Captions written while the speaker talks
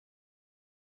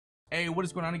Hey, what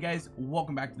is going on, guys?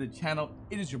 Welcome back to the channel.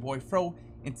 It is your boy Fro,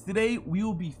 and today we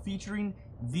will be featuring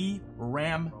the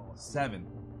RAM7.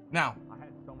 Now,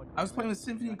 I was playing with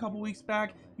Symfuhny a couple weeks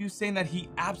back. He was saying that he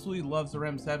absolutely loves the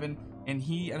RAM7, and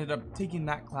he ended up taking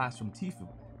that class from Tfue.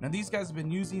 Now, these guys have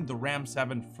been using the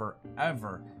RAM7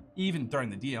 forever, even during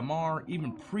the DMR,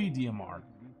 even pre-DMR.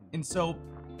 And so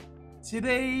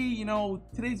today,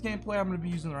 today's gameplay, I'm going to be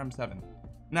using the RAM7.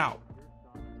 Now,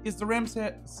 is the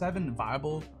RAM7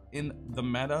 viable in the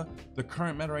meta, the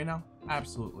current meta right now?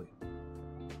 Absolutely.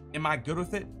 Am I good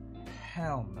with it?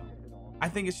 Hell no. I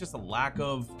think it's just a lack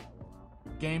of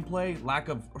gameplay,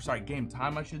 game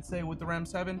time, I should say, with the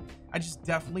RAM7. I just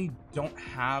definitely don't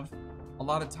have a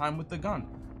lot of time with the gun.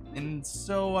 And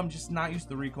so I'm just not used to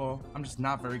the recoil. I'm just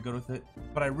not very good with it,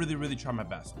 but I really try my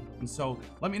best. And so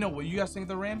let me know what you guys think of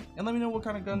the RAM, and let me know what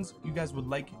kind of guns you guys would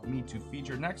like me to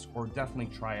feature next or definitely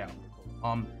try out.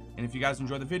 And if you guys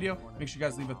enjoyed the video, make sure you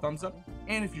guys leave a thumbs up.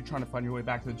 And if you're trying to find your way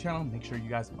back to the channel, make sure you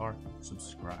guys are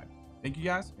subscribed. Thank you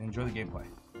guys, and enjoy the gameplay.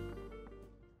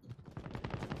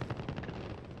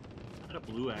 I had a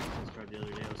blue access card the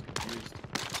other day. I was confused.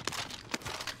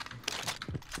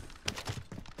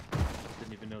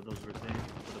 Didn't even know those were things,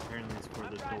 but apparently it's for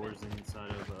the doors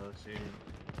inside of stadium.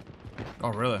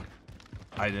 Oh, really?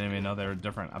 I didn't even know they were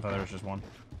different. I thought there was just one.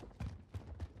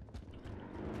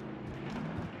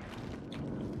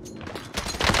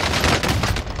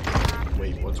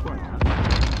 Wait, what's going on?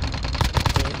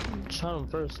 Shot him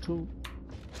first too.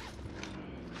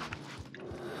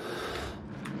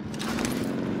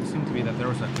 It seemed to be that there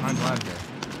was a time lag here.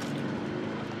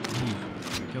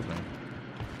 He killed me.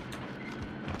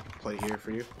 Play here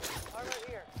for you.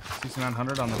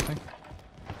 6900 on the thing.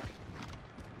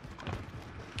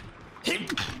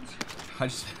 I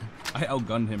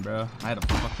outgunned him, bro. I had a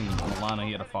fucking Milana,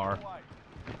 he had a FAR.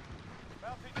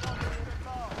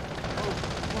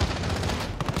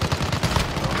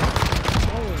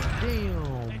 Damn.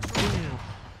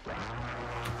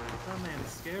 Oh man, it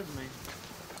scared me.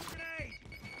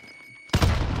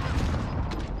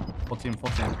 Full team, full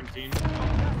team. 17.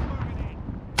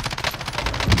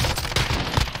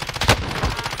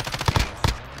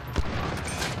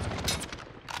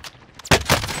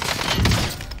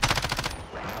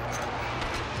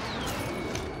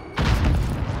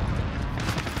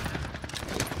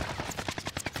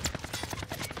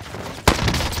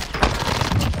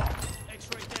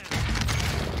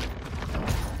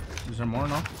 Is there more?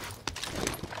 No?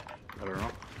 I don't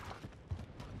know.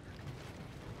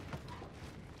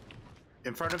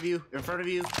 In front of you. In front of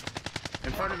you.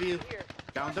 In front of you.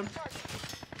 Downed him.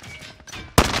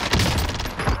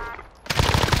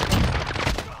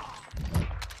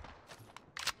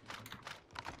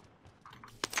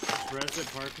 Res at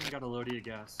parking, got a loadie of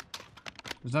gas.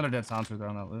 There's another dead silencer there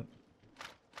on that lit.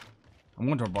 I'm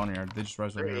going to a boneyard. They just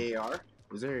res right here. AR?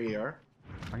 Is there AR?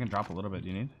 I can drop a little bit. Do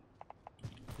you need?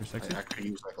 You're 60? I could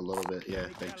use like a little bit. Yeah,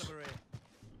 thanks.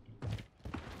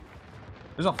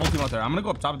 There's a full team out there. I'm gonna go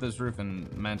up top of this roof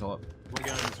and mantle up. One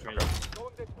guy in this trailer.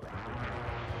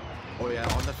 Oh yeah,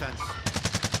 on the fence.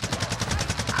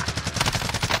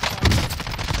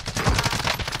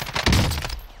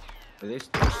 They're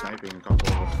sniping a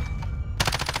couple of them.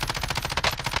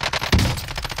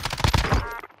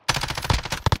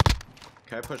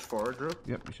 Can I push forward, Drew?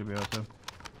 Yep, you should be able to.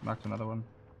 Knocked another one.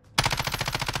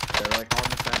 They're like on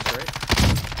the fence, right?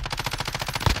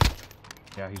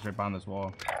 Yeah, he's right behind this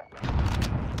wall.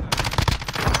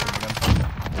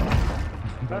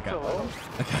 That's a low.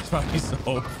 That guy's probably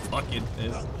so fucking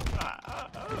pissed.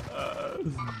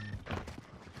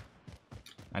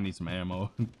 I need some ammo.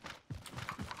 Can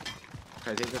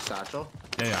I take the satchel?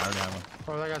 Yeah, I already have one.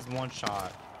 Oh, that guy's one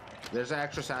shot. There's an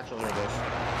extra satchel here, boys.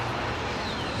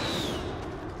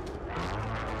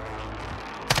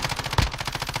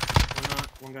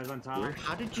 One guy's on top.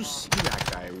 How did you see that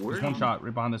guy? Where There's one shot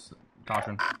right behind this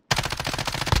caution.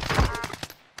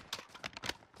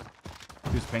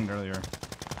 He was pinged earlier.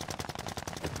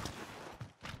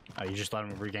 Oh, you just let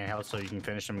him regain health so you can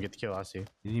finish him and get the kill. I see.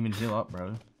 He didn't even heal up,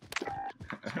 bro.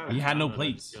 He had no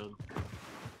plates.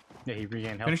 Yeah, he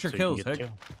regained health. Finish your so kills, you can get the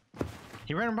kill.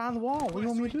 He ran behind the wall. What do you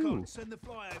want me to do?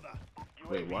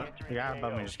 Wait, what? The guy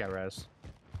above me just got res.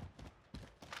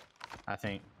 I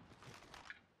think.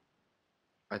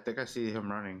 I think I see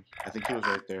him running. I think he was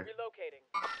right there.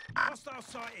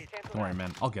 Don't worry,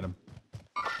 man. I'll get him.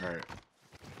 Alright.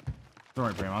 Don't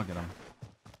worry, Bram. I'll get him.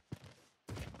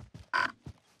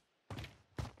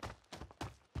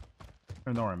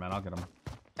 Don't worry, man. I'll get him.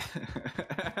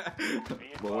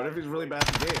 But what if he's really bad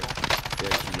at the game?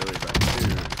 Yeah, he's really bad.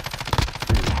 Dude.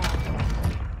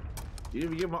 You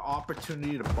didn't even give him an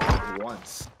opportunity to bomb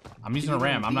once. I'm using a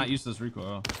RAM. I'm not used to this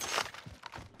recoil.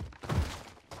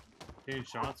 Dude,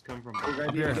 shots come from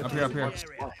Up here, up here, up here.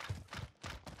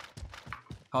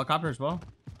 Helicopter as well.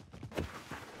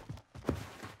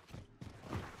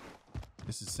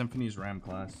 This is Symfuhny's RAM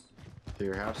class.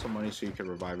 Here, have some money so you can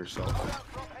revive yourself.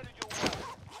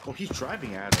 Oh, he's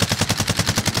driving at us.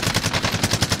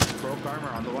 Broke armor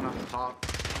on the one on the top.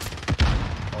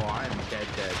 Oh, I am dead.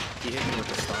 He hit me with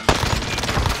the stun.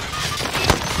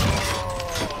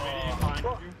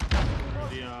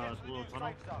 The little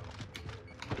tunnel.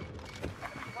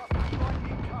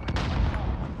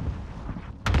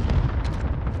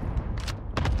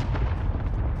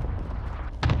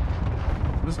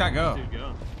 Where'd this guy go? Dude,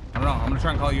 go. I don't know. I'm gonna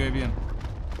try and call UAV in.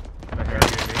 I'm dead.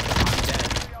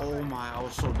 Oh my, I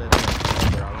was so dead.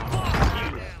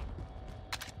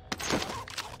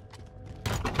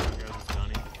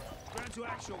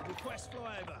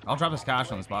 I'll drop this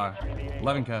cash on this buy.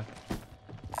 11k.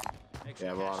 Yeah, I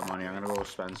have a lot of money. I'm gonna go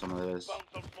spend some of this.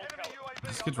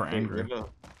 These kids were angry. Allied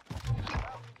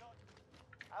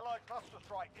cluster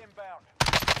strike inbound.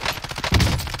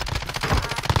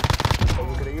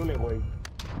 Increíble, güey.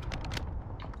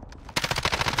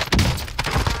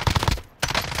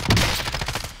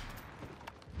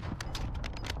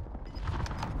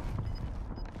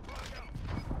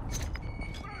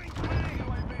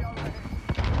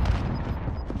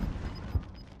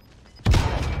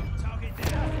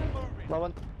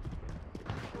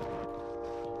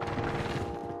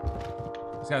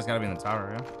 This guy's gotta be in the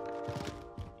tower, yeah?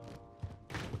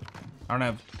 I don't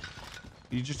have.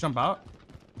 Did you just jump out?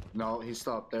 No, he's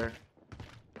still up there.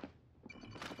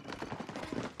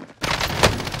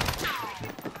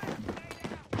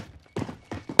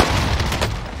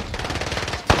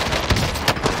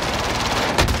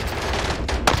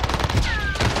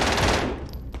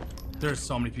 There's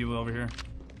so many people over here.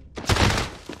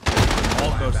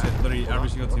 All ghosted. Literally every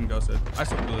single team ghosted. I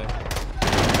still do it.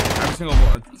 Every single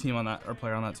team on that, or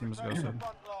player on that team is ghosted.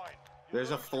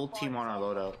 There's a full team on our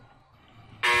loadout.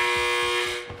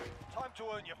 Time to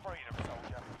earn your freedom,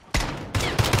 soldier.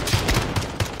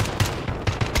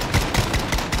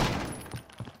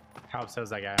 How says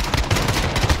that guy?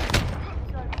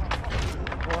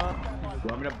 You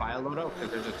want me to buy a loadout?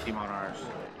 Because there's a team on ours.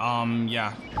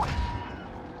 Yeah.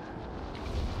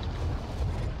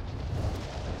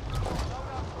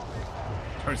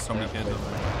 There's so many kids over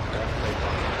there.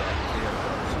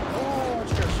 Oh,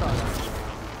 let's get a shot.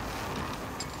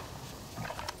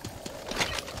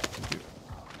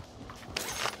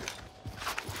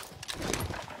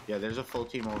 Yeah, there's a full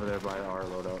team over there by our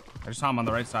loadout. I just saw him on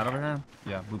the right side over here.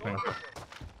 Yeah, blue ping.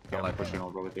 Yeah, I'm pushing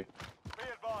over with you. Be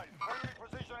advised, friendly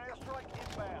precision airstrike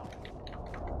inbound.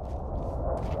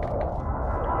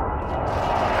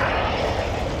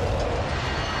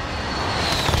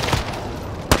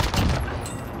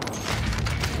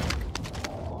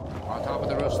 On top of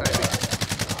the roof, sniping.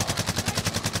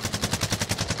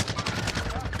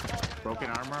 Broken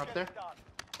armor up there.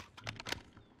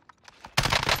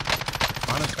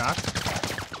 Behind the shack.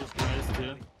 Just guys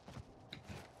too.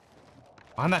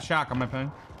 Behind that shack on my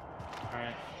ping.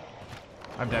 Alright.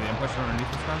 I'm dead. I'm pushing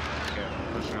underneath this guy. Okay,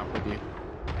 I'm pushing up with you.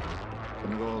 Let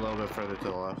me go a little bit further to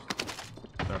the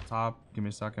left. They're up top. Give me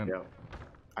a second. Yeah.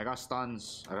 I got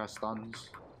stuns.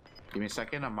 Give me a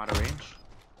second. I'm out of range.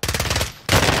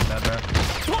 Dead there.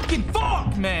 Fucking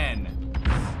fuck, man!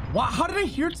 Why? How did I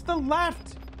hear it to the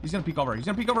left? He's gonna peek over.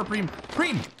 Preem.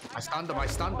 I stunned him.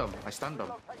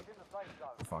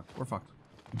 We're fucked.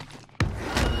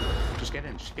 Just get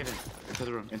in. Into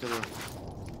the room.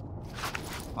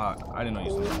 I didn't know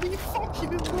you said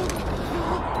that.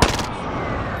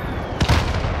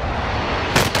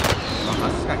 Oh,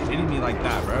 how's this guy hitting me like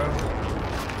that, bro?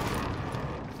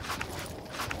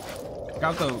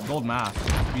 Got the gold mask.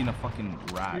 Being a fucking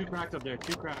Two rat. cracked up there.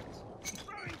 Two cracked.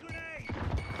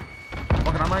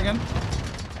 Fucking armor again?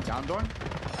 Down door.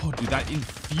 Oh, dude, that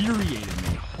infuriated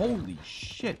me. Holy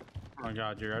shit. Oh my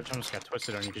god, your arch almost got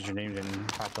twisted on you because your name didn't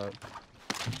pop up.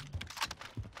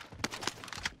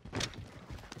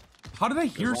 How did I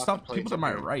hear There's lots stuff? of plates People to up my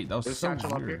here. right. That was There's so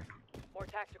satchel up weird. here. More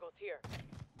tacticals here.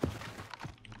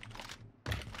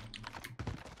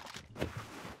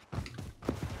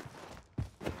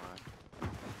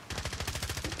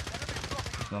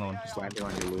 Another one. Just landing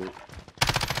on your loot.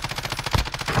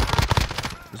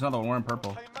 There's another one. We're in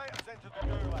purple. Teammate has entered the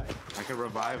gulag. I could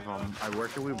revive them. Where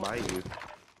can we buy you?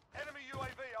 Enemy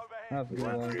UAV overhead. We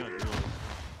got real.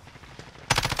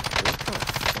 What the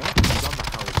fuck? He's on the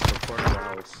house. The corner of the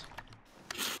house.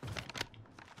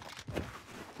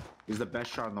 He's the best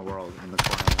shot in the world in the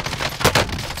corner of the house.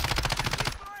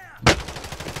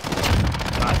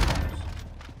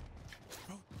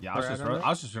 Yeah, I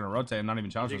was just gonna rotate and not even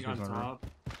challenge Dig those on guys over. top.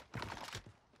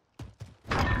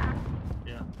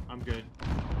 Yeah, I'm good.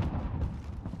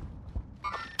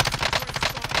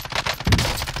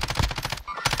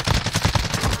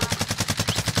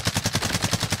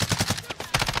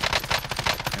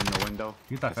 In the window.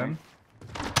 You get that I thing?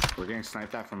 think. We're getting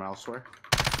sniped at from elsewhere.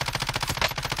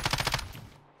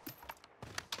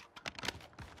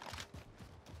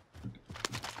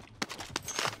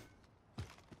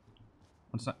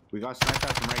 What's that? We got sniped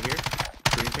at from right here.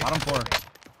 Green ping. Bottom floor.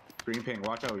 Green ping.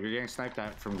 Watch out. You're getting sniped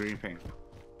at from green ping.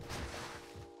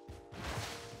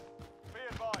 Be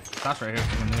advised. That's right here.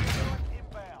 Inbound.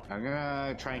 I'm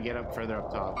gonna try and get up further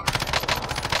up top. A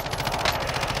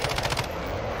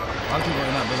lot of people are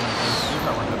in that building. You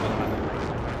got that building.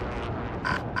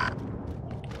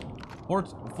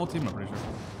 Full team, I'm pretty sure.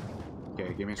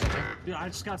 Okay, give me a second. Dude, I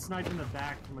just got sniped in the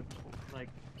back from a like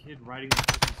kid riding the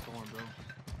fucking storm, bro.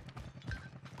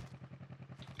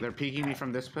 They're peeking me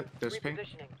from this ping. Green. Be advised.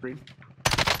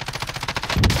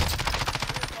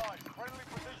 Friendly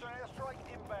precision airstrike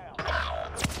inbound.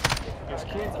 There's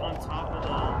kids on top of the.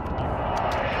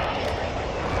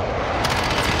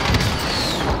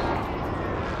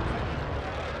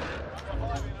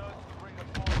 Reviving us to bring the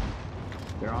point.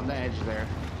 They're on the edge there.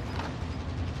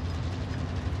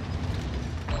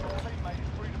 Teammate is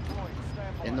redeploying.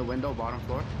 Stand by. In the window, bottom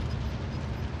floor.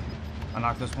 I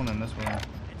knocked this one and this one.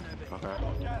 Okay.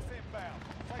 Gas inbound.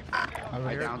 Safe zone Over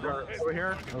I here. downed her. Over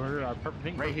here. Over here. Purple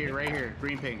pink. Right here, right here.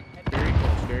 Green ping. Very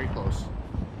close, very close.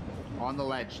 On the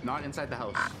ledge, not inside the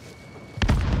house.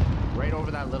 Right over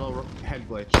that little head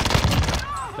glitch.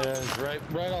 Right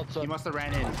He outside. must have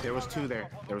ran in. There was two there.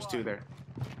 There was two there.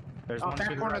 There's Oh, one to back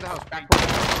the corner right. of the house. Back corner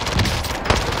of the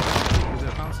house. Is it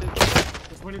a pound seat?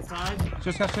 There's one inside.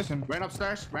 Just got chasing. Ran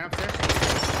upstairs. Ran upstairs.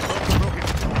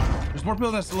 There's more people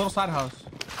in this little side house.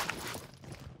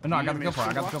 No, I You got the need kill for it.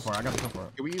 I got the munitions kill for it. I got the kill for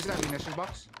it. Can we use that munitions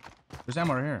box? There's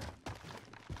ammo right here.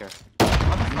 Okay. I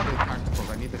need the tacticals.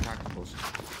 I need the tacticals.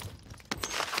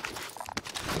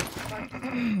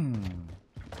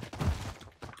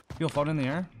 Feel float in the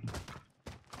air.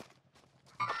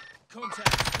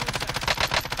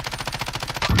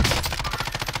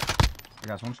 I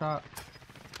got one shot.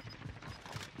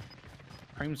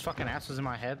 Cream's fucking ass was in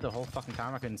my head the whole fucking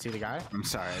time. I couldn't see the guy. I'm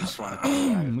sorry. I just want to.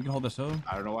 We can hold this up.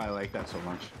 I don't know why I like that so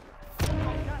much.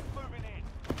 Gas moving in.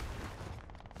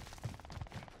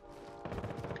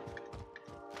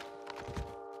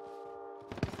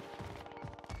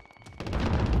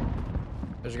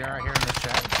 There's a guy right here in this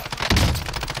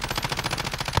chat.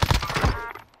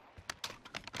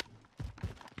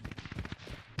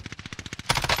 On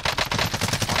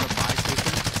the buy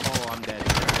station. Oh, I'm dead. On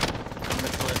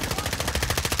the cliff.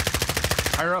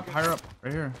 Higher up,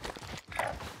 right here.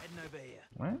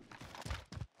 What?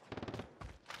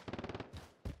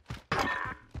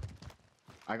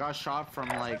 I got shot from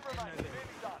like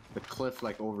the cliff,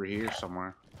 like over here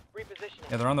somewhere.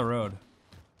 Yeah, they're on the road.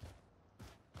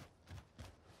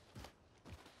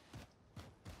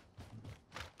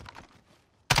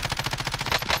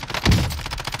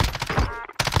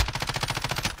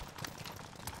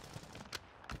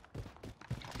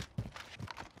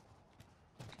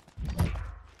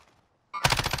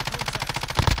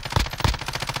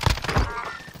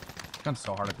 Gun's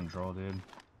so hard to control, dude.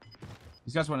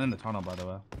 These guys went in the tunnel, by the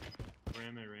way.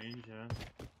 Ram at range, yeah.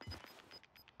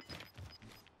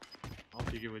 I'll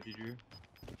take it with you, Drew.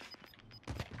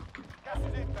 Gas is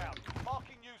inbound.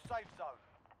 Marking new safe zone.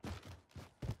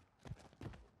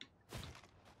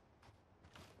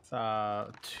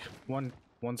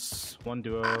 One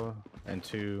duo and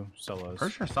two solos.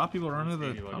 Pretty sure I saw people run into the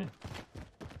Anyway. tunnel.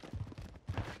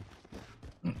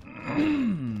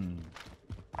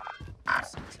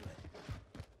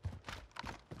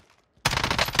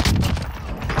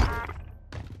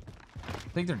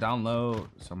 I think they're down low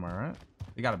somewhere, right?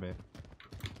 They gotta be.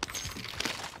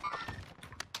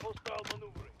 Hostile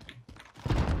maneuvering.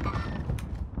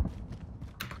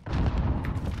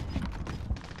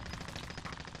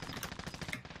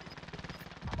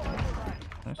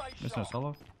 Nice. Missing a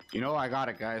solo. You know, I got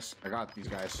it, guys. I got these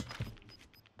guys.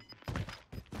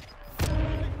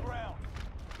 Losing ground.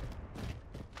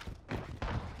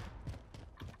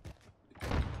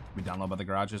 Be down low by the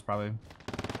garages, probably.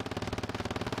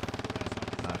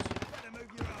 Nice.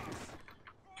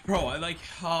 Bro, I like,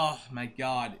 oh my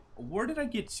god. Where did I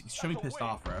get extremely pissed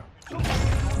off, bro? What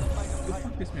the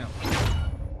fuck pissed me off?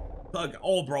 Thug,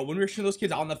 oh bro, when we were shooting those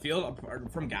kids out on the field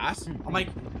from gas, I'm like,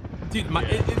 dude,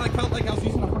 it like felt like I was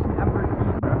using a fucking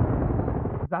M13,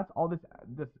 bro. That's all this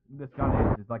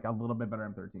gun is. It's like a little bit better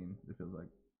M13, it feels like.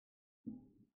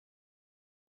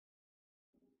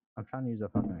 I'm trying to use a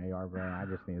fucking AR, bro. I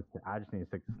just need to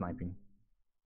stick to sniping.